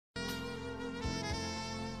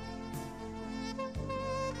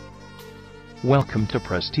Welcome to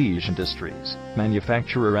Prestige Industries,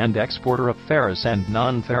 manufacturer and exporter of ferrous and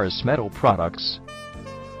non-ferrous metal products.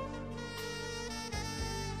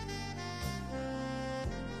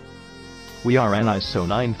 We are an ISO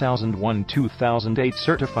 9001-2008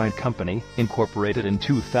 certified company, incorporated in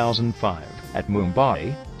 2005, at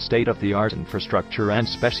Mumbai. State-of-the-art infrastructure and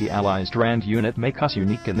specialized R&D unit make us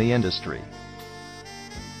unique in the industry.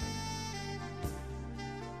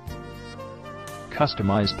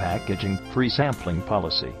 Customized packaging, free sampling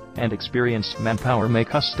policy, and experienced manpower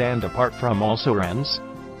make us stand apart from all OEMs.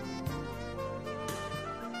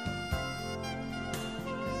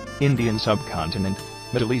 Indian subcontinent,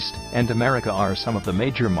 Middle East, and America are some of the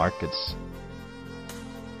major markets.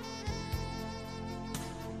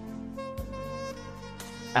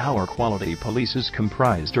 Our quality policies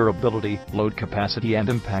comprise durability, load capacity, and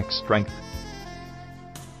impact strength.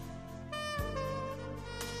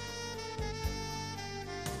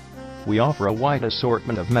 We offer a wide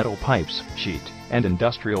assortment of metal pipes, sheet, and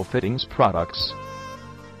industrial fittings products.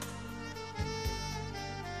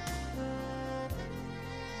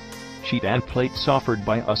 Sheet and plates offered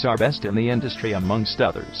by us are best in the industry amongst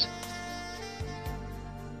others.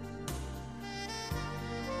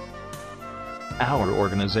 Our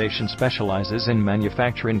organization specializes in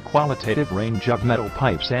manufacturing qualitative range of metal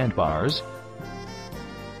pipes and bars.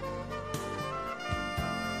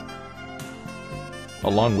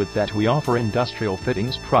 Along with that, we offer industrial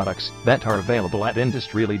fittings products that are available at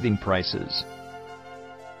industry-leading prices.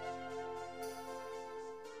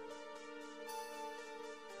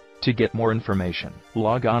 To get more information,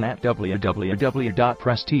 log on at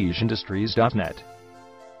www.prestigeindustries.net.